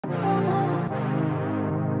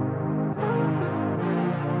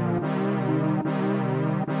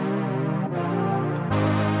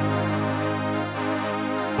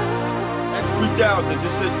3000.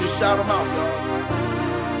 Just shout them out, y'all.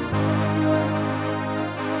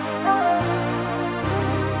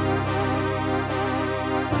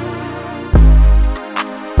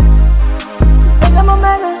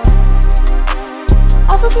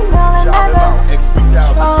 Off of female and Shout them out.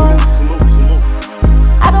 X3000. Salute.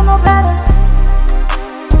 I don't know better.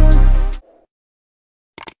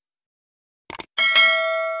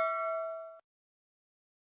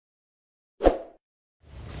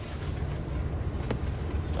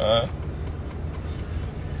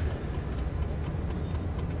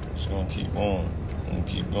 Just gonna keep on. Gonna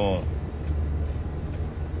keep going.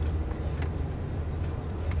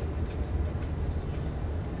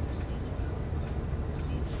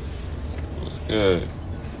 What's good?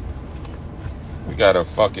 We got a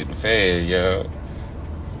fucking fed, yo.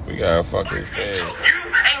 We got a fucking fed. You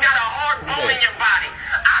ain't got a hard bone in your body.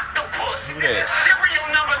 Octopus. Who that? Serial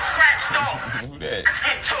number scratched off. Who that?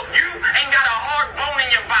 You ain't got a hard bone in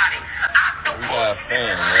your body. Octopus. We got a fan,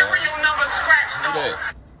 man. Serial number scratched Who off.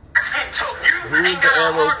 that? Who is the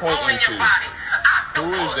arrow pointing to? Who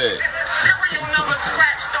is that? Serial number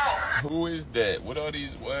scratched off. Who is that? What are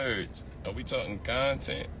these words? Are we talking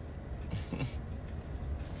content?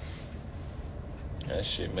 That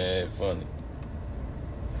shit mad funny.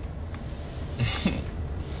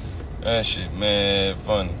 That shit mad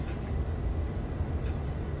funny.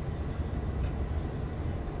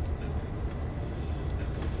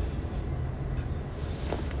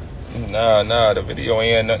 Nah, the video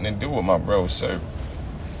ain't had nothing to do with my bro, sir.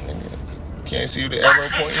 Can't see who the arrow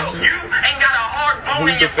pointing to? You ain't got a hard bone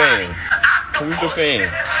Who's in the your body. fan? Who's the fan?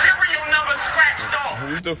 Serial number scratched off.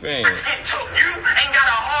 Who's the fan? You ain't got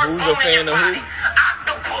a hard Who's bone a fan in your of who? body.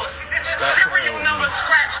 Octopus. Stop Serial playing with number me.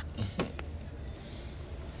 scratched.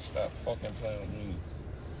 Stop fucking playing with me.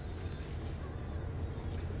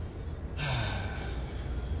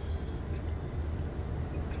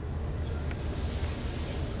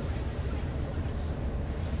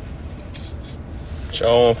 What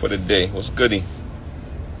y'all on for the day? What's goody?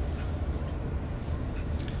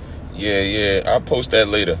 Yeah. I'll post that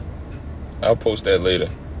later. Oh,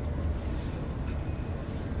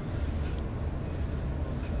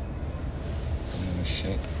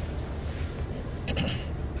 shit.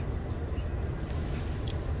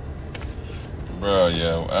 Bro,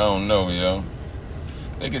 yo, I don't know, yo.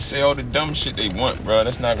 They can say all the dumb shit they want, bro.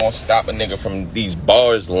 That's not gonna stop a nigga from these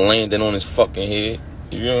bars landing on his fucking head.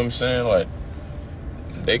 You know what I'm saying? Like,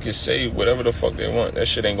 they can say whatever the fuck they want. That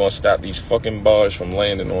shit ain't gonna stop these fucking bars from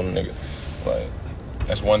landing on a nigga. Like,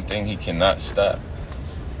 that's one thing he cannot stop.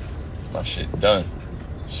 My shit done.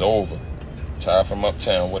 It's over. Ty from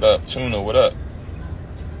Uptown, what up? Tuna, what up?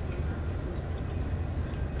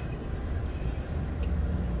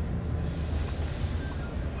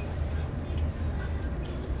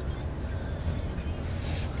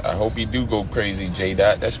 I hope he do go crazy,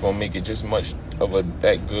 J-Dot. That's gonna make it just much of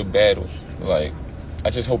that good battle. Like, I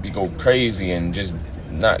just hope he go crazy and just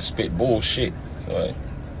not spit bullshit. Like,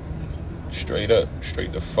 straight the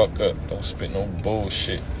fuck up. Don't spit no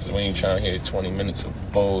bullshit. Cause we ain't trying to hear 20 minutes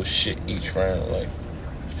of bullshit each round. Like,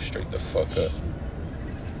 straight the fuck up.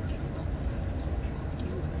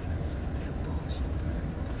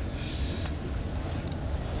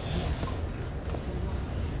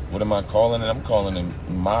 What am I calling it? I'm calling it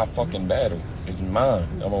my fucking battle. It's mine.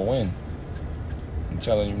 I'm gonna win. I'm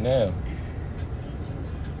telling you now.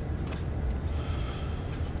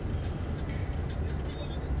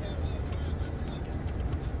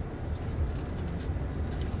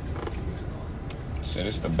 So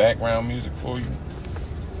this the background music for you?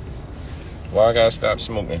 Why I gotta stop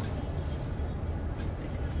smoking?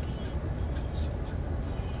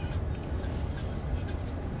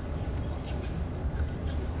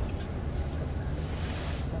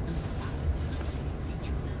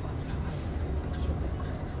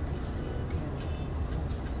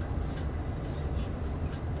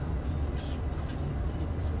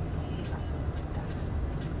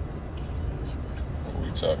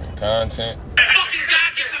 Talking content. Fucking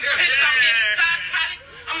God, get me pissed. I'm getting psychotic.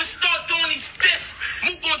 I'ma start doing these fists.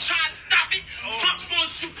 Mook gonna try and stop it. Drunks gonna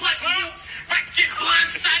suplex you. Rats get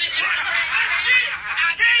blindsided.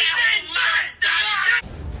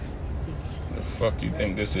 What the fuck you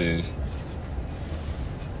think this is?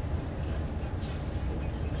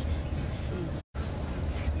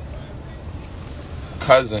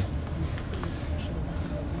 Cousin.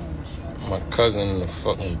 My cousin in the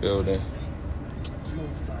fucking building.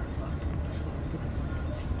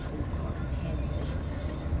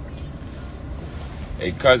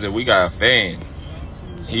 Hey, cousin, we got a fan.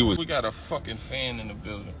 We got a fucking fan in the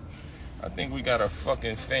building. I think we got a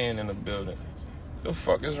fucking fan in the building. The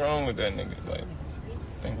fuck is wrong with that nigga? Like, I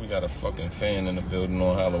think we got a fucking fan in the building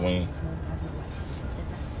on Halloween.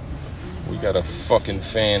 We got a fucking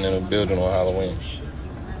fan in the building on Halloween.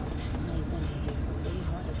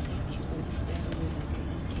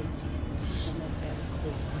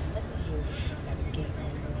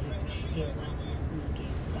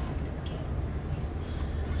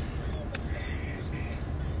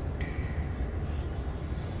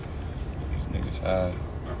 These niggas high.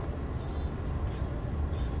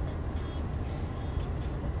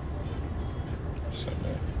 What's up,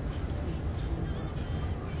 man?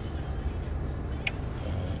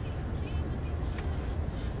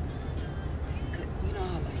 You know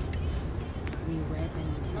how, like, when you're rapping,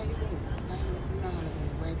 no, you good. You know how, like, when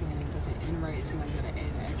you're rapping and it doesn't end right, it seems like you gotta add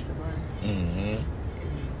an extra bar. Mm-hmm. And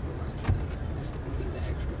then before I said, that's gonna be the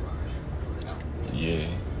extra bar. Close it out. Yeah.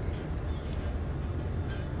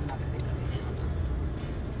 I'm not gonna think of it now.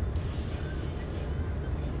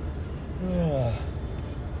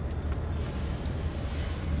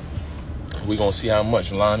 We gonna see how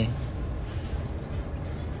much, Lonnie.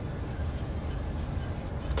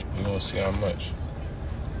 We gonna see how much.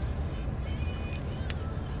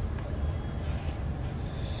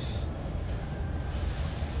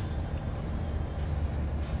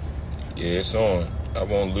 Yeah, it's on. I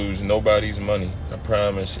won't lose nobody's money. I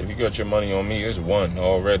promise. If you got your money on me, it's won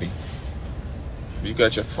already. If you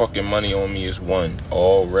got your fucking money on me, it's won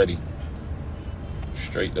already.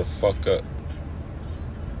 Straight the fuck up.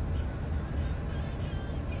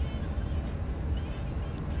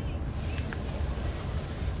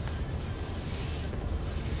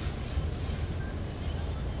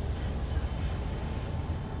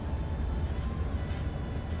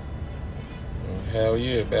 Hell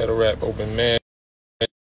yeah, battle rap open man.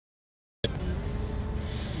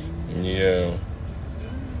 Yeah.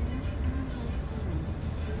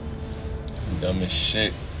 Dumb as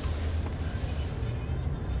shit.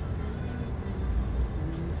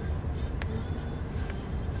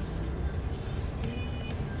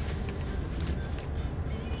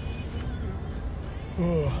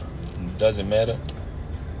 Doesn't matter.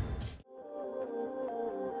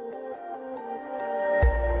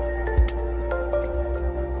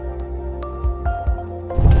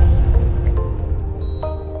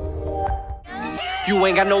 You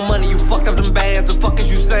ain't got no money, you fucked up them bands, the fuck is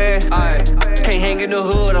you saying? Can't hang in the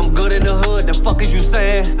hood, I'm good in the hood, the fuck is you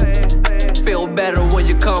saying? Feel better when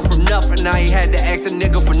you come from nothing, now you had to ask a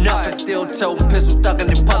nigga for nothing. Still toting pistols,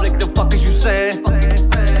 thuggin' in public, the fuck is you saying?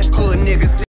 Hood niggas